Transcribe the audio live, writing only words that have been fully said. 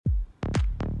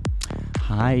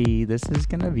Hi, this is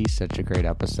going to be such a great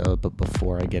episode, but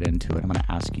before I get into it, I'm going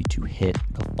to ask you to hit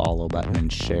the follow button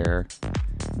and share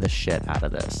the shit out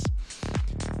of this.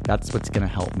 That's what's going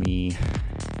to help me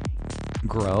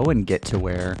grow and get to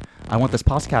where I want this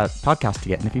podcast to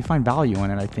get. And if you find value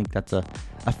in it, I think that's a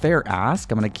fair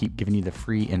ask. I'm going to keep giving you the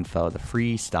free info, the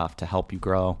free stuff to help you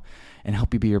grow and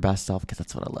help you be your best self, because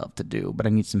that's what I love to do, but I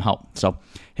need some help. So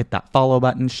hit that follow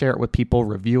button, share it with people,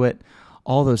 review it.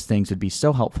 All those things would be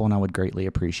so helpful, and I would greatly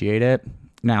appreciate it.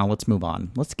 Now, let's move on.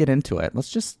 Let's get into it.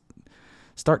 Let's just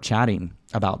start chatting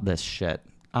about this shit.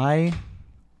 I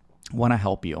want to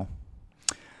help you,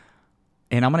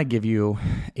 and I'm going to give you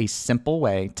a simple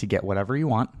way to get whatever you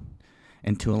want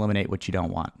and to eliminate what you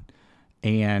don't want.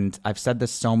 And I've said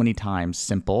this so many times,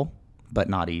 simple, but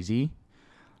not easy,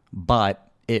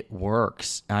 but it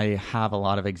works. I have a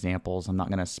lot of examples. I'm not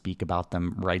going to speak about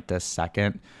them right this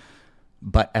second.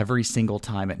 But every single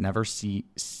time, it never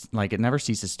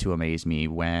ceases to amaze me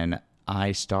when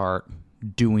I start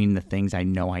doing the things I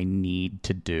know I need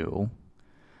to do.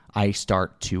 I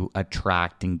start to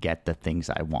attract and get the things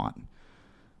I want.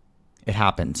 It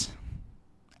happens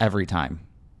every time.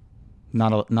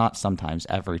 Not sometimes,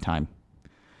 every time.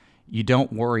 You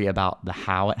don't worry about the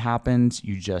how it happens.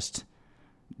 You just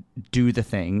do the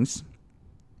things,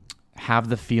 have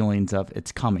the feelings of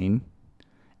it's coming.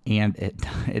 And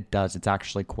it does. It's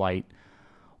actually quite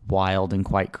wild and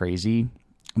quite crazy,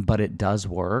 but it does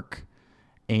work.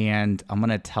 And I'm going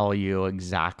to tell you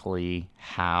exactly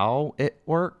how it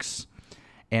works.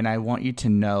 And I want you to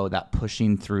know that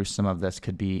pushing through some of this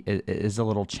is a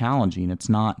little challenging. It's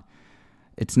not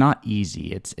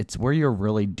easy. It's where you're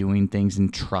really doing things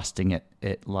and trusting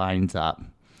it lines up.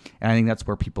 And I think that's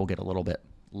where people get a little bit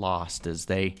lost, is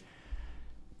they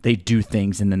do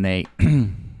things and then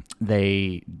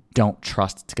they don't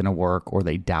trust it's going to work, or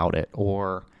they doubt it,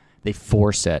 or they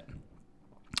force it,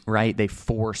 right? They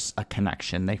force a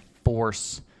connection. They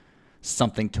force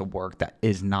something to work that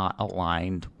is not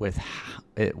aligned with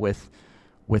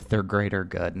their greater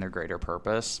good and their greater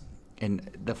purpose. And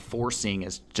the forcing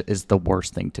is the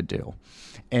worst thing to do.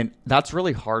 And that's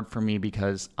really hard for me,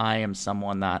 because I am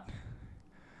someone that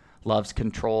loves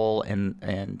control,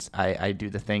 and I do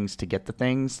the things to get the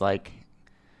things. Like,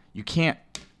 you can't,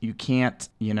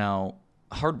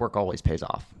 hard work always pays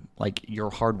off. Like, your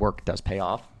hard work does pay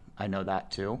off. I know that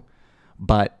too.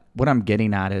 But what I'm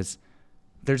getting at is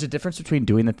there's a difference between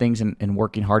doing the things and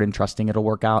working hard and trusting it'll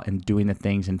work out, and doing the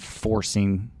things and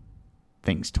forcing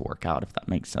things to work out, if that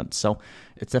makes sense. So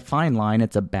it's a fine line.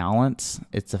 It's a balance.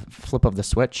 It's a flip of the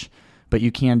switch, but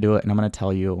you can do it. And I'm going to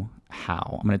tell you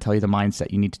how. I'm going to tell you the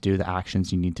mindset you need to do, the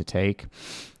actions you need to take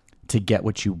to get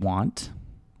what you want,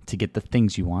 to get the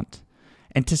things you want,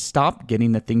 and to stop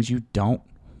getting the things you don't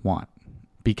want,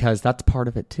 because that's part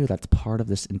of it too. That's part of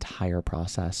this entire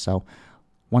process. So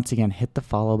once again, hit the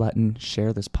follow button,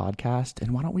 share this podcast,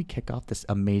 and why don't we kick off this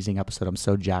amazing episode? I'm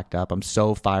so jacked up. I'm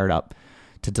so fired up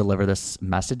to deliver this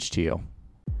message to you.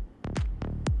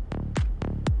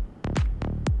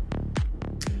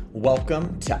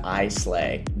 Welcome to I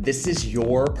Slay. This is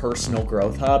your personal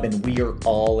growth hub, and we are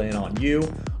all in on you,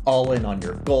 all in on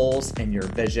your goals and your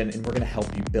vision, and we're going to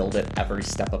help you build it every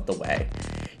step of the way.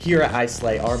 Here at I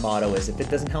Slay, our motto is, if it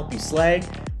doesn't help you slay,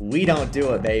 we don't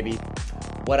do it, baby.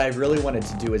 What I really wanted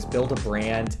to do is build a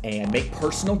brand and make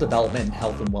personal development and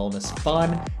health and wellness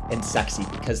fun and sexy,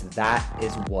 because that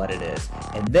is what it is.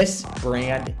 And this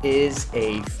brand is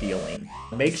a feeling.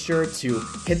 Make sure to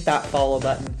hit that follow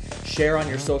button, share on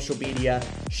your social media,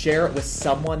 share it with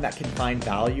someone that can find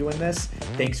value in this.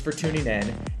 Thanks for tuning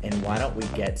in, and why don't we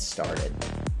get started?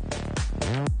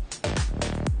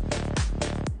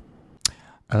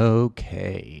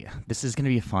 Okay, this is going to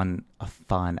be a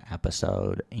fun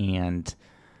episode, and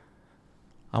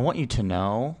I want you to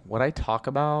know what I talk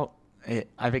about.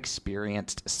 I've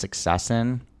experienced success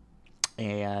in,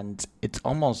 and it's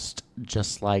almost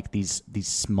just like these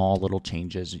small little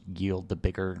changes yield the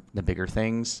bigger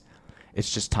things.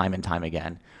 It's just time and time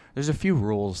again. There's a few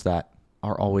rules that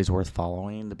are always worth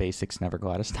following. The basics never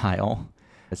go out of style.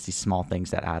 It's these small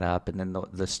things that add up, and then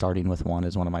the starting with one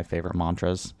is one of my favorite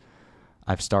mantras.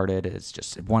 I've started is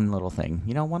just one little thing,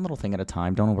 one little thing at a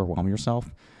time. Don't overwhelm yourself.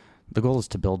 The goal is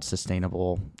to build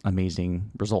sustainable,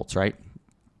 amazing results, right?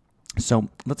 So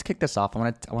let's kick this off. I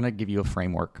want to give you a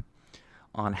framework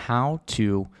on how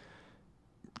to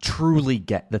truly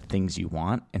get the things you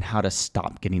want and how to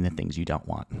stop getting the things you don't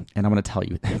want. And I'm going to tell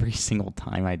you, every single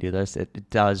time I do this, it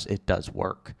does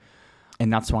work.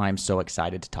 And that's why I'm so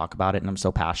excited to talk about it, and I'm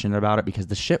so passionate about it, because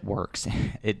the shit works.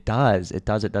 It does.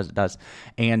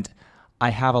 And I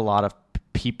have a lot of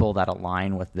people that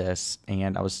align with this.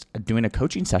 And I was doing a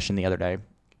coaching session the other day,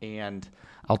 and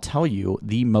I'll tell you,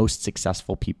 the most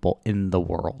successful people in the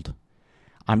world,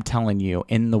 I'm telling you,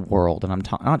 in the world, and I'm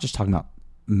not just talking about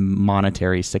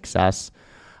monetary success,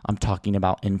 I'm talking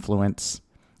about influence,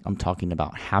 I'm talking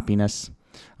about happiness,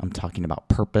 I'm talking about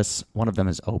purpose. One of them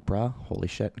is Oprah. Holy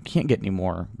shit, can't get any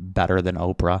more better than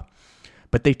Oprah.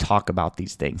 But they talk about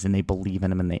these things and they believe in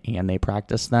them and they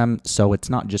practice them. So it's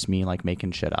not just me like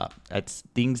making shit up. It's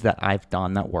things that I've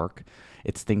done that work.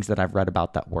 It's things that I've read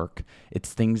about that work.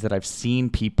 It's things that I've seen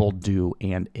people do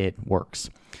and it works.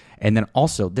 And then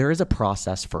also there is a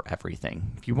process for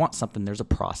everything. If you want something, there's a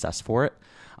process for it.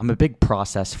 I'm a big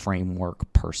process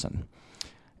framework person.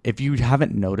 If you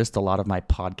haven't noticed, a lot of my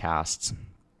podcasts,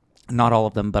 not all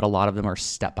of them, but a lot of them are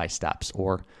step-by-steps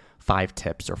or 5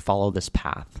 tips or follow this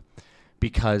path,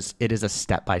 because it is a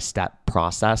step-by-step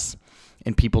process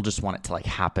and people just want it to like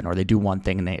happen, or they do one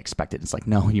thing and they expect it. It's like,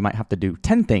 no, you might have to do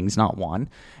 10 things, not one,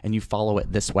 and you follow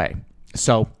it this way.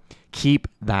 So keep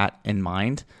that in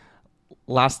mind.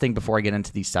 Last thing before I get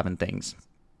into these 7 things.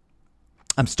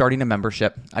 I'm starting a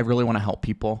membership. I really want to help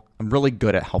people. I'm really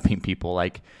good at helping people.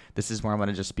 Like, this is where I'm going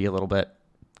to just be a little bit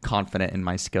confident in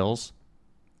my skills.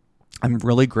 I'm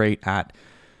really great at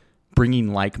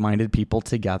bringing like-minded people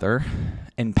together,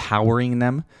 empowering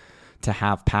them to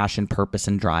have passion, purpose,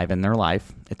 and drive in their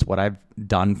life. It's what I've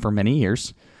done for many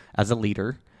years as a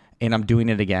leader, and I'm doing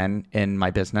it again in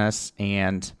my business.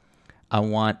 And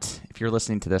if you're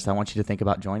listening to this, I want you to think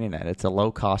about joining it. It's a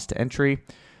low cost to entry.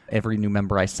 Every new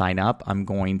member I sign up, I'm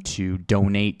going to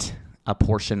donate a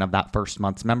portion of that first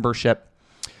month's membership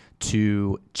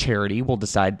to charity. We'll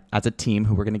decide as a team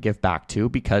who we're going to give back to,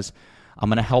 because I'm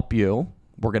going to help you,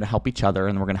 we're going to help each other,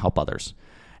 and we're going to help others.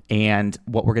 And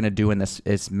what we're going to do in this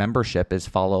is membership is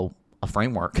follow a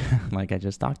framework, like I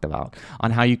just talked about,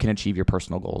 on how you can achieve your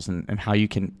personal goals and how you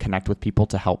can connect with people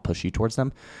to help push you towards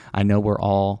them. I know we're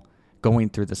all going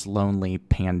through this lonely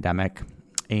pandemic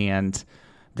and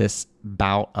this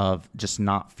bout of just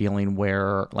not feeling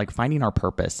finding our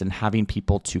purpose and having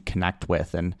people to connect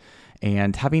with and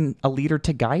having a leader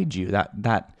to guide you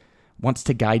that wants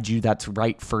to guide you that's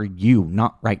right for you,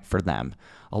 not right for them.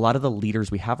 A lot of the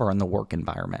leaders we have are in the work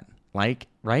environment, right?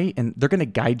 And they're going to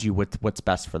guide you with what's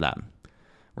best for them,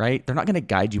 right? They're not going to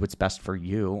guide you what's best for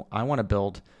you. I want to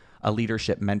build a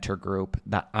leadership mentor group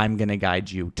that I'm going to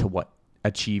guide you to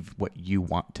achieve what you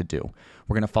want to do.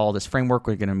 We're going to follow this framework.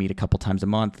 We're going to meet a couple times a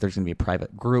month. There's going to be a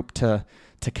private group to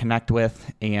connect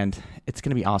with, and it's going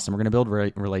to be awesome. We're going to build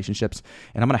relationships,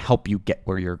 and I'm going to help you get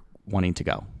where you're wanting to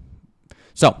go.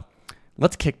 So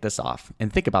let's kick this off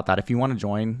and think about that. If you want to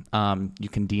join, you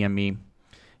can DM me.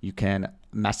 You can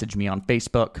message me on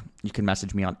Facebook. You can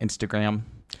message me on Instagram.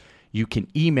 You can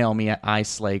email me at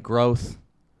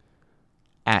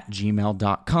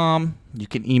islaygrowth@gmail.com. You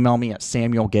can email me at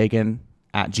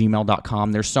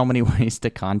samuelgagan@gmail.com. There's so many ways to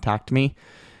contact me.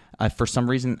 For some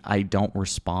reason, I don't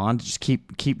respond. Just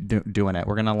keep doing it.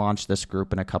 We're going to launch this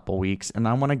group in a couple weeks, and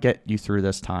I want to get you through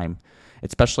this time,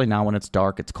 especially now when it's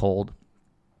dark, it's cold.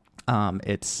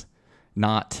 It's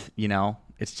not,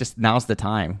 it's just now's the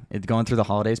time. It's going through the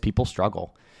holidays. People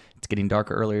struggle. It's getting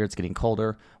darker earlier. It's getting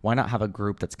colder. Why not have a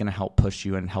group that's going to help push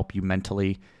you and help you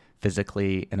mentally,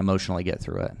 physically, and emotionally get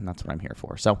through it? And that's what I'm here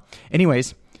for. So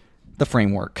anyways, the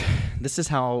framework. This is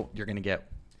how you're going to get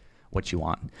what you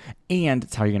want. And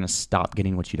it's how you're going to stop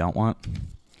getting what you don't want.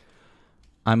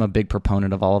 I'm a big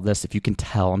proponent of all of this. If you can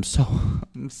tell, I'm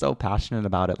so passionate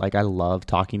about it. Like, I love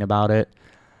talking about it.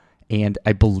 And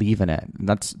I believe in it.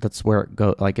 That's where it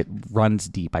goes. Like, it runs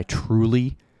deep. I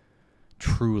truly,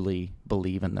 truly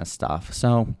believe in this stuff.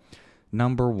 So,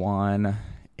 number 1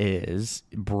 is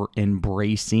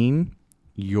embracing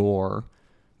your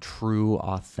true,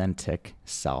 authentic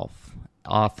self.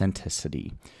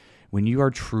 Authenticity. When you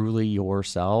are truly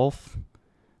yourself,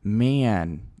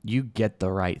 man, you get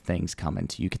the right things coming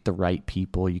to you. You get the right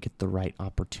people. You get the right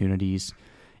opportunities.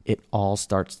 It all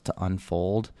starts to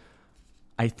unfold.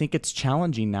 I think it's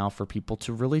challenging now for people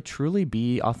to really, truly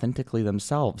be authentically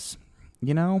themselves.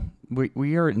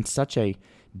 We are in such a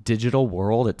digital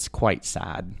world. It's quite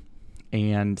sad.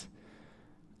 And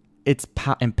it's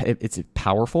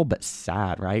powerful, but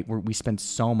sad, right? We spend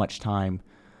so much time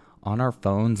on our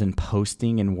phones and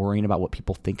posting and worrying about what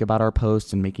people think about our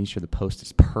posts and making sure the post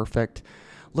is perfect.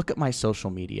 Look at my social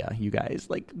media, you guys.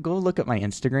 Go look at my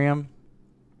Instagram.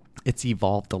 It's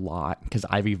evolved a lot because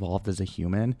I've evolved as a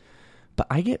human. But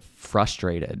I get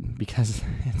frustrated because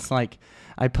it's like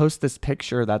I post this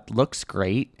picture that looks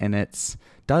great and it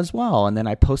does well. And then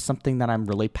I post something that I'm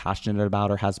really passionate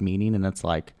about or has meaning, and it's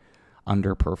like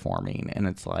underperforming. And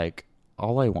it's like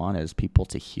all I want is people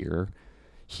to hear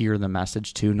hear the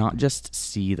message too, not just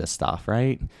see the stuff,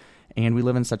 right? And we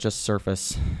live in such a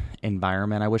surface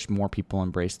environment. I wish more people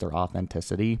embrace their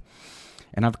authenticity.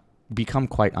 And I've become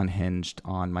quite unhinged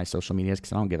on my social medias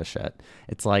because I don't give a shit.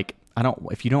 It's like,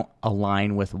 if you don't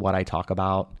align with what I talk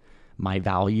about, my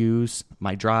values,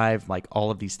 my drive, like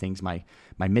all of these things, my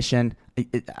mission,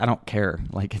 I don't care.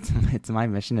 Like it's my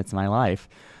mission. It's my life.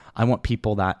 I want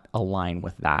people that align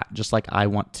with that, just like I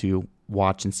want to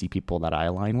watch and see people that I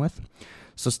align with.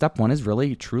 So step one is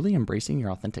really truly embracing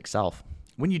your authentic self.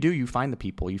 When you do, you find the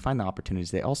people, you find the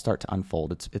opportunities, they all start to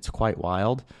unfold. It's quite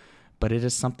wild, but it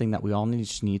is something that we all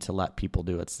just need to let people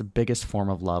do. It's the biggest form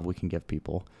of love we can give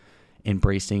people,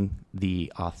 embracing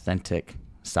the authentic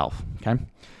self. Okay.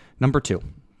 Number 2,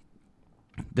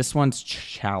 this one's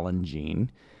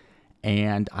challenging,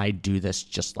 and I do this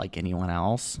just like anyone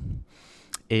else,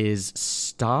 is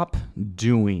stop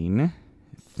doing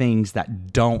things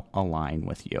that don't align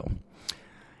with you.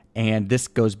 And this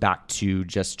goes back to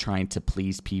just trying to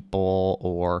please people,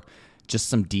 or just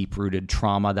some deep-rooted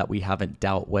trauma that we haven't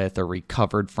dealt with or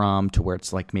recovered from, to where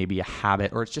it's like maybe a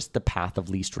habit, or it's just the path of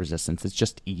least resistance. It's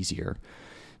just easier.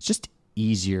 It's just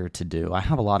easier to do. I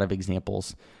have a lot of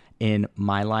examples in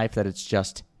my life that it's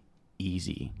just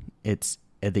easy. It's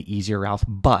the easier route,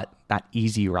 but that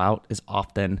easy route is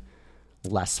often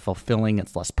less fulfilling.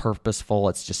 It's less purposeful.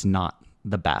 It's just not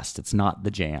the best. It's not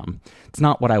the jam. It's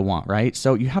not what I want, right?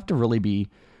 So you have to really be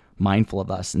mindful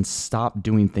of us and stop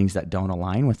doing things that don't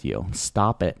align with you.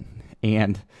 Stop it.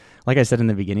 And like I said in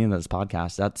the beginning of this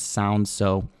podcast, that sounds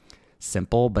so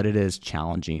simple, but it is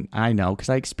challenging. I know, because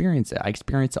I experience it. I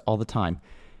experience it all the time.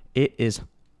 It is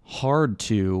hard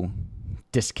to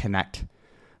disconnect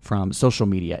from social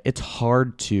media. It's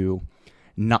hard to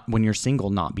not, when you're single,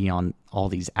 not be on all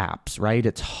these apps, right?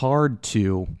 It's hard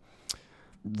to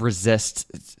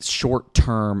resist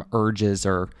short-term urges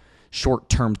or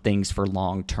short-term things for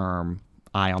long-term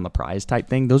eye on the prize type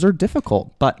thing. Those are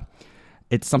difficult, but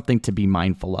it's something to be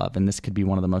mindful of. And this could be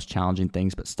one of the most challenging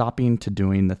things, but stopping to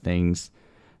doing the things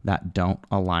that don't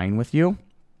align with you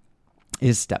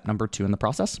is step number 2 in the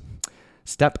process.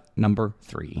 Step number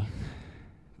 3.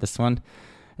 This one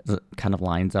kind of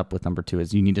lines up with number 2,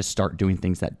 is you need to start doing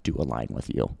things that do align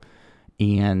with you.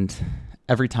 And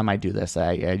every time I do this,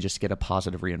 I just get a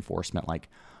positive reinforcement, like,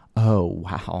 oh,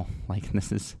 wow, like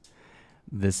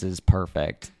this is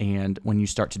perfect. And when you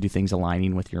start to do things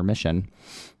aligning with your mission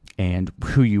and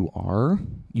who you are,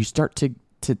 you start to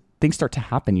things start to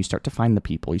happen. You start to find the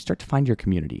people. You start to find your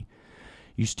community.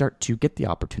 You start to get the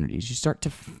opportunities. You start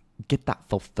to get that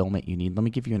fulfillment you need. Let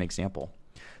me give you an example.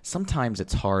 Sometimes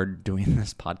it's hard doing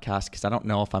this podcast because I don't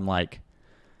know if I'm like,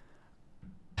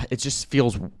 it just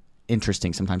feels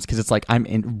interesting sometimes because it's like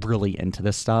I'm really into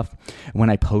this stuff. When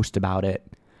I post about it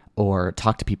or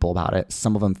talk to people about it,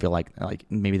 some of them feel like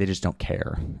maybe they just don't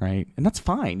care, right? And that's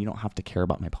fine. You don't have to care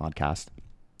about my podcast.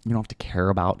 You don't have to care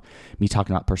about me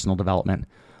talking about personal development,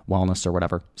 wellness, or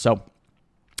whatever. So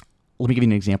let me give you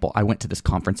an example. I went to this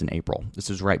conference in April. This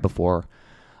was right before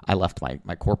I left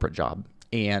my corporate job.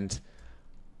 And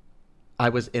I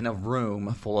was in a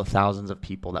room full of thousands of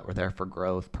people that were there for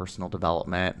growth, personal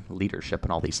development, leadership,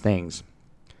 and all these things.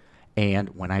 And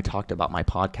when I talked about my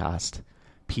podcast,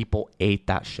 people ate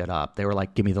that shit up. They were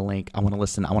like, give me the link. I want to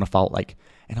listen. I want to follow.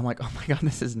 And I'm like, oh my God,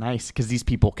 this is nice because these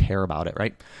people care about it,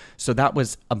 right? So that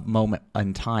was a moment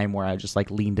in time where I just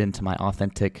like leaned into my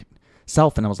authentic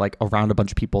self, and I was like around a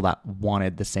bunch of people that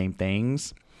wanted the same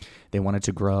things. They wanted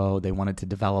to grow. They wanted to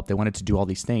develop. They wanted to do all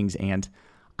these things. And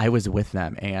I was with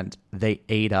them and they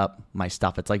ate up my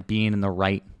stuff. It's like being in the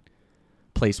right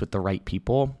place with the right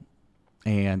people.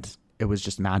 And it was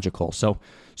just magical. So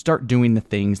start doing the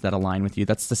things that align with you.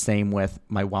 That's the same with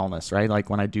my wellness, right? Like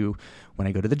when I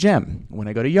go to the gym, when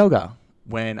I go to yoga,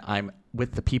 when I'm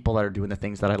with the people that are doing the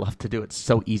things that I love to do, it's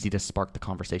so easy to spark the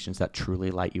conversations that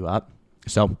truly light you up.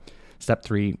 So step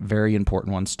 3, very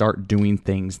important one, start doing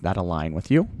things that align with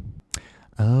you.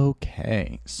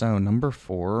 Okay. So number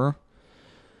 4,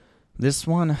 this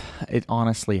one, it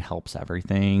honestly helps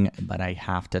everything, but I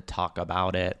have to talk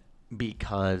about it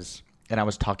because, and I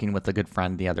was talking with a good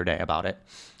friend the other day about it.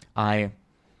 I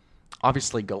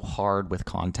obviously go hard with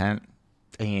content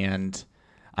and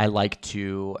I like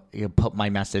to put my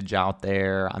message out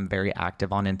there. I'm very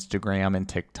active on Instagram and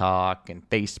TikTok and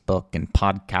Facebook and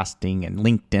podcasting and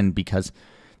LinkedIn because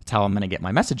it's how I'm going to get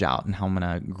my message out and how I'm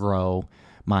going to grow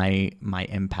my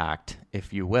impact,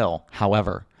 if you will.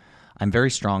 However, I'm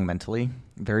very strong mentally,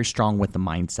 very strong with the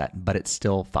mindset, but it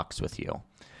still fucks with you.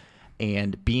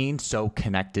 And being so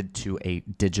connected to a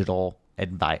digital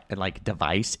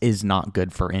device is not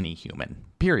good for any human,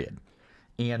 period.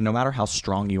 And no matter how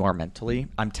strong you are mentally,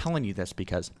 I'm telling you this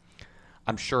because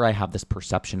I'm sure I have this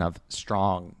perception of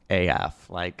strong AF,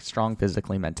 like strong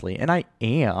physically, mentally. And I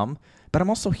am, but I'm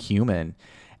also human.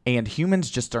 And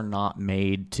humans just are not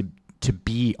made to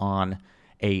be on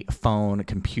a phone,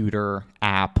 computer,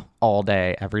 app all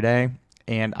day, every day.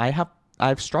 And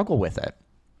I've struggled with it.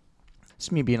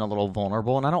 It's me being a little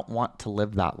vulnerable, and I don't want to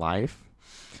live that life.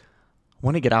 I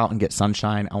want to get out and get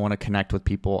sunshine. I want to connect with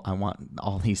people. I want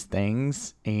all these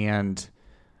things. And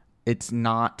it's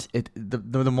not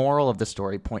the moral of the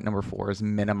story, point number 4, is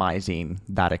minimizing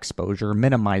that exposure,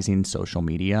 minimizing social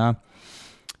media.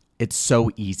 It's so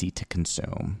easy to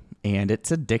consume, and it's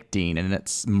addicting, and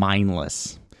it's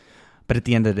mindless. But at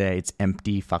the end of the day, it's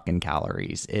empty fucking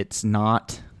calories. It's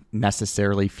not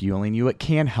necessarily fueling you. It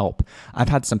can help. I've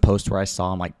had some posts where I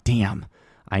saw, I'm like, damn,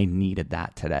 I needed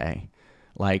that today.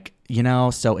 Like,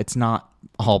 so it's not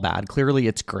all bad. Clearly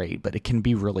it's great, but it can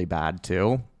be really bad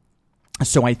too.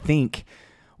 So I think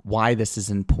why this is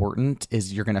important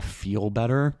is you're going to feel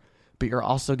better, but you're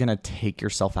also going to take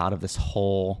yourself out of this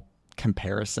whole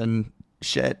comparison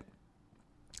shit.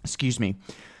 Excuse me.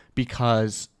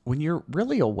 Because when you're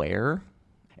really aware,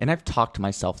 and I've talked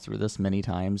myself through this many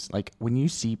times, like when you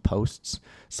see posts,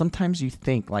 sometimes you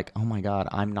think like, oh my God,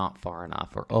 I'm not far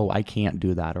enough, or oh, I can't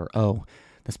do that, or oh,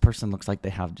 this person looks like they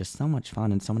have just so much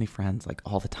fun and so many friends like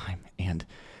all the time. And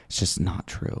it's just not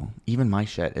true. Even my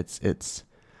shit,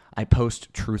 I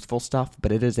post truthful stuff,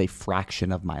 but it is a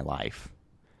fraction of my life.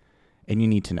 And you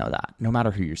need to know that no matter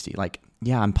who you see, like,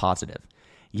 yeah, I'm positive.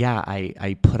 Yeah,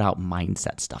 I put out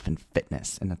mindset stuff and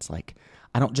fitness. And it's like,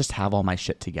 I don't just have all my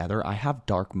shit together. I have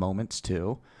dark moments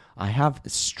too. I have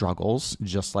struggles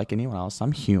just like anyone else.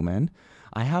 I'm human.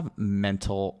 I have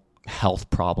mental health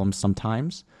problems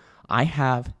sometimes. I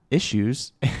have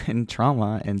issues and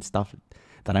trauma and stuff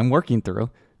that I'm working through,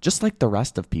 just like the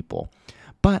rest of people.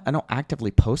 But I don't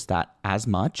actively post that as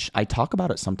much. I talk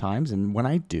about it sometimes, and when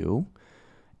I do,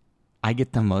 I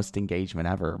get the most engagement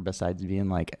ever besides being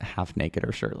like half naked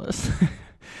or shirtless.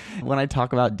 When I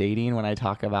talk about dating, when I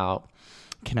talk about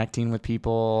connecting with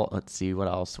people, let's see what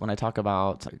else. When I talk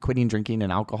about quitting drinking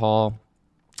and alcohol,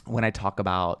 when I talk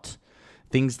about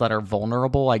things that are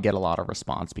vulnerable, I get a lot of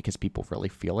response because people really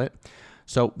feel it.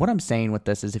 So what I'm saying with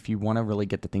this is if you want to really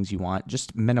get the things you want,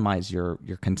 just minimize your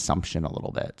consumption a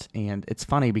little bit. And it's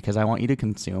funny because I want you to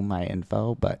consume my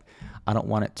info, but I don't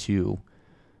want it to,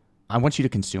 I want you to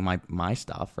consume my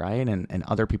stuff, right? And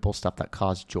other people's stuff that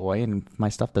cause joy. And if my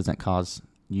stuff doesn't cause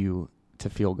you to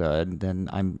feel good, then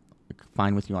I'm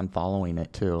fine with you unfollowing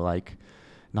it too. Like,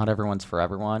 not everyone's for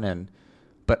everyone.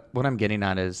 But what I'm getting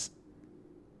at is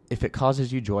if it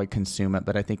causes you joy, consume it.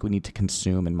 But I think we need to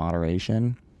consume in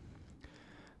moderation.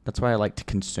 That's why I like to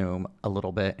consume a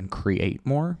little bit and create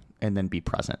more and then be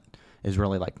present is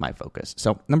really like my focus.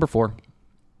 So number 4,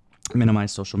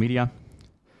 minimize social media.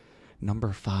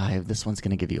 Number 5, this one's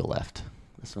going to give you a lift.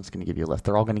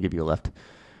 They're all going to give you a lift.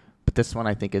 But this one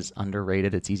I think is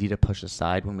underrated. It's easy to push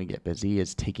aside when we get busy,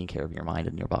 is taking care of your mind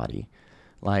and your body.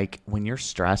 Like when you're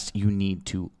stressed, you need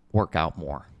to work out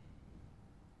more.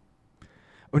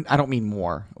 I don't mean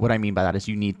more. What I mean by that is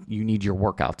you need your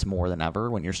workouts more than ever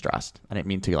when you're stressed. I didn't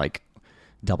mean to like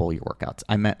double your workouts.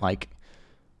 I meant like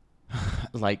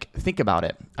think about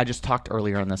it. I just talked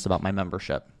earlier on this about my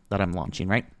membership that I'm launching,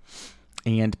 right?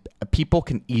 And people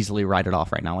can easily write it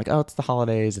off right now. Like, oh, it's the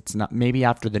holidays. It's not, maybe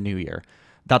after the new year.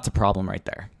 That's a problem right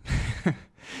there.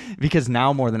 Because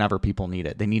now more than ever, people need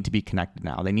it. They need to be connected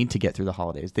now. They need to get through the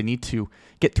holidays. They need to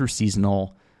get through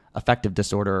seasonal affective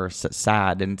disorder,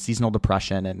 SAD, and seasonal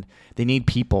depression, and they need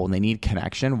people and they need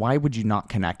connection. Why would you not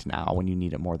connect now when you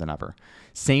need it more than ever?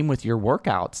 Same with your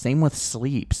workouts, same with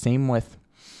sleep, same with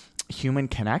human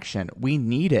connection. We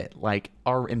need it. Like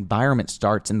our environment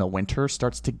starts in the winter,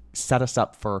 starts to set us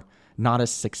up for not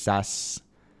as success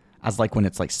as like when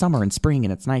it's like summer and spring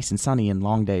and it's nice and sunny and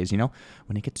long days,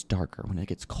 when it gets darker, when it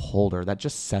gets colder, that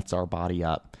just sets our body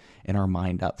up and our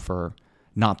mind up for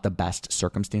not the best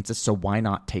circumstances. So why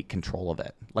not take control of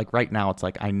it? Like right now, it's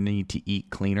like I need to eat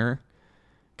cleaner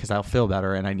because I'll feel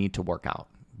better, and I need to work out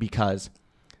because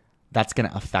that's going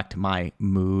to affect my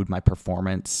mood, my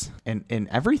performance, and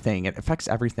everything. It affects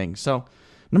everything. So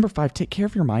number 5, take care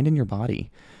of your mind and your body.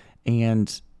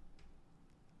 And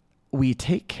we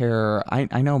take care,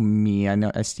 I know me,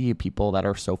 I see people that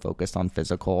are so focused on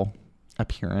physical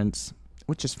appearance,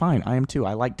 which is fine. I am too.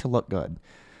 I like to look good.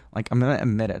 Like, I'm going to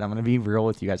admit it. I'm going to be real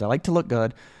with you guys. I like to look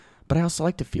good, but I also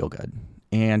like to feel good.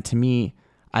 And to me,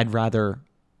 I'd rather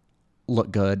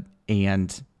look good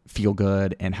and feel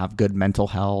good and have good mental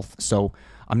health. So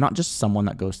I'm not just someone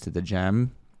that goes to the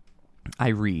gym. I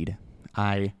read.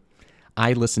 I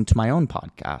I listen to my own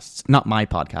podcasts, not my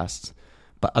podcasts,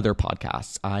 but other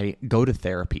podcasts. I go to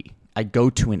therapy. I go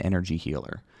to an energy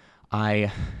healer.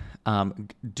 I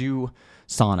do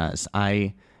saunas.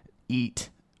 I eat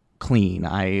clean.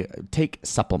 I take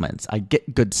supplements. I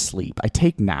get good sleep. I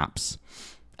take naps.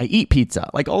 I eat pizza.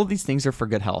 Like, all of these things are for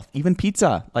good health. Even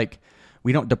pizza. Like,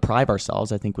 we don't deprive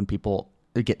ourselves. I think when people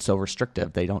get so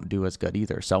restrictive, they don't do as good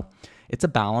either. So it's a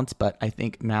balance, but I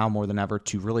think now more than ever,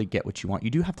 to really get what you want, you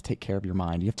do have to take care of your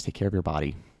mind. You have to take care of your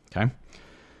body. Okay.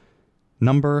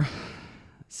 Number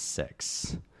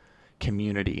 6,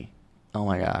 community. Oh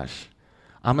my gosh.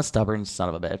 I'm a stubborn son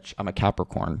of a bitch. I'm a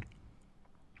Capricorn.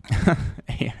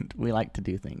 And we like to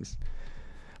do things.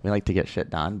 We like to get shit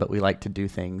done, but we like to do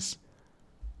things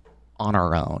on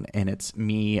our own. And it's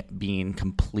me being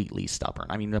completely stubborn.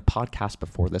 I mean, the podcast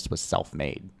before this was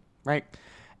self-made, right?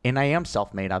 And I am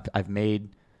self-made.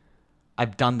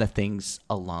 I've done the things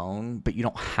alone, but you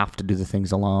don't have to do the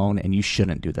things alone, and you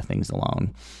shouldn't do the things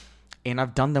alone. And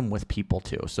I've done them with people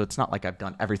too. So it's not like I've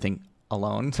done everything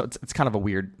alone. So it's kind of a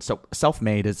weird, so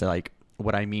self-made is like,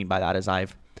 what I mean by that is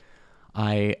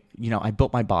I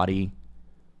built my body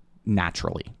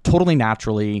naturally, totally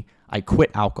naturally. I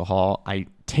quit alcohol. I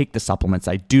take the supplements.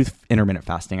 I do intermittent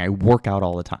fasting. I work out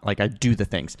all the time. Like, I do the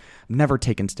things. I've never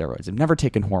taken steroids. I've never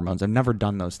taken hormones. I've never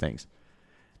done those things.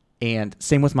 And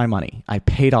same with my money. I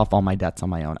paid off all my debts on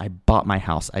my own. I bought my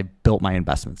house. I built my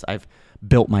investments. I've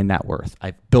built my net worth.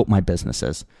 I've built my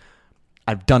businesses.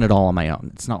 I've done it all on my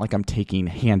own. It's not like I'm taking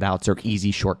handouts or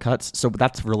easy shortcuts. So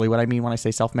that's really what I mean when I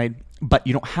say self-made. But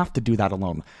you don't have to do that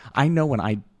alone. I know when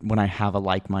I have a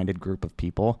like-minded group of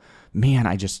people, man,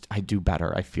 I do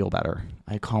better. I feel better.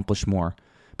 I accomplish more.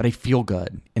 But I feel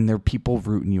good. And there are people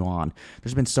rooting you on.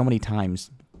 There's been so many times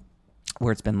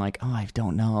where it's been like, oh, I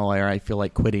don't know, or I feel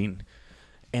like quitting.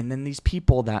 And then these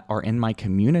people that are in my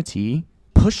community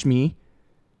push me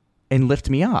and lift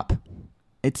me up.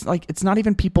 It's like, it's not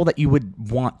even people that you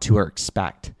would want to or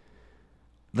expect.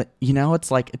 It's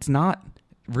like, it's not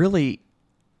really,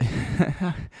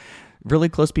 really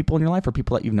close people in your life or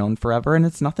people that you've known forever. And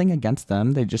it's nothing against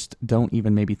them. They just don't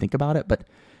even maybe think about it. But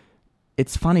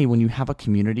it's funny when you have a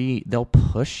community, they'll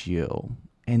push you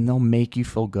and they'll make you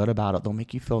feel good about it. They'll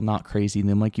make you feel not crazy.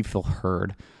 They'll make you feel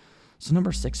heard. So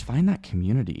number 6, find that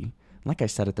community. Like I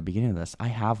said at the beginning of this, I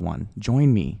have one.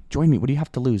 Join me. What do you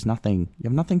have to lose? Nothing. You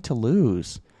have nothing to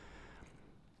lose.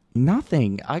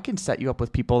 Nothing. I can set you up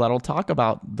with people that'll talk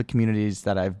about the communities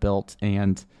that I've built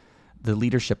and the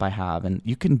leadership I have, and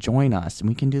you can join us and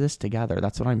we can do this together.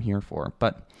 That's what I'm here for.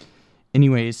 But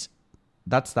anyways,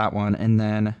 that's that one. And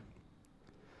then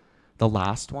the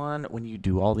last one, when you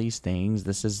do all these things,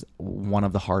 this is one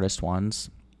of the hardest ones,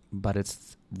 but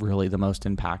it's really the most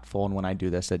impactful. And when I do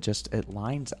this, it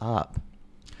lines up.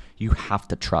 You have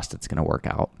to trust it's going to work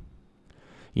out.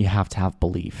 You have to have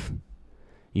belief.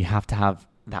 You have to have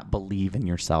that belief in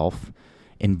yourself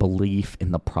and belief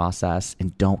in the process,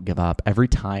 and don't give up. Every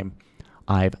time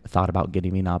I've thought about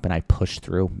giving up and I push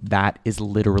through, that is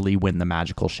literally when the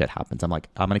magical shit happens. I'm like,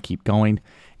 I'm going to keep going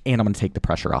and I'm going to take the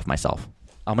pressure off myself.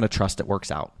 I'm going to trust it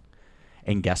works out.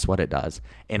 And guess what? It does.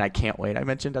 And I can't wait. I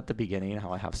mentioned at the beginning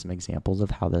how I have some examples of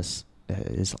how this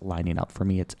is lining up for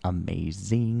me. It's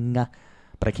amazing,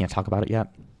 but I can't talk about it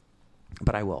yet.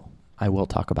 But I will. I will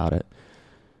talk about it.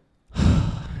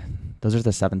 Those are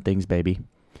the 7 things, baby.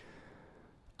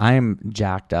 I am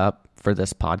jacked up for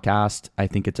this podcast. I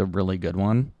think it's a really good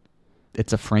one.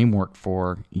 It's a framework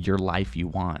for your life you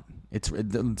want. It's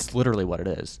literally what it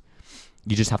is.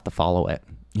 You just have to follow it.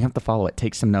 You have to follow it.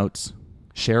 Take some notes.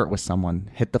 Share it with someone.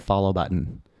 Hit the follow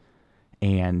button.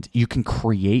 And you can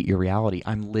create your reality.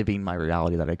 I'm living my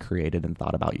reality that I created and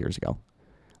thought about years ago.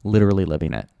 Literally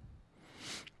living it.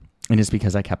 And it's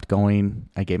because I kept going.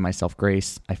 I gave myself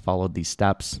grace. I followed these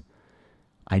steps.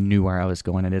 I knew where I was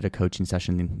going. I did a coaching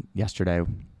session yesterday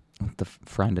with the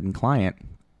friend and client.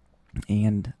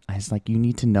 And I was like, you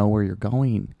need to know where you're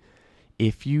going.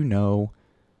 If you know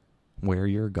where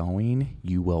you're going,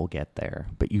 you will get there.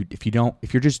 But if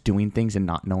you're just doing things and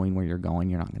not knowing where you're going,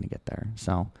 you're not going to get there.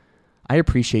 So I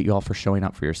appreciate you all for showing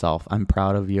up for yourself. I'm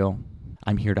proud of you.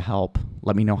 I'm here to help.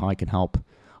 Let me know how I can help.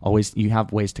 Always, you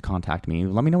have ways to contact me.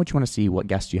 Let me know what you want to see, what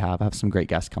guests you have. I have some great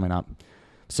guests coming up.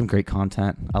 Some great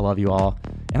content. I love you all.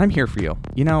 And I'm here for you.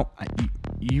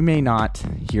 You may not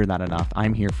hear that enough.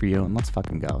 I'm here for you, and let's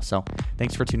fucking go. So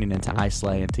thanks for tuning in to I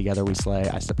Slay, and together we slay.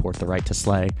 I support the right to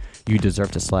slay. You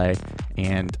deserve to slay.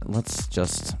 And let's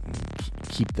just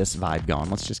keep this vibe going.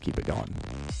 Let's just keep it going.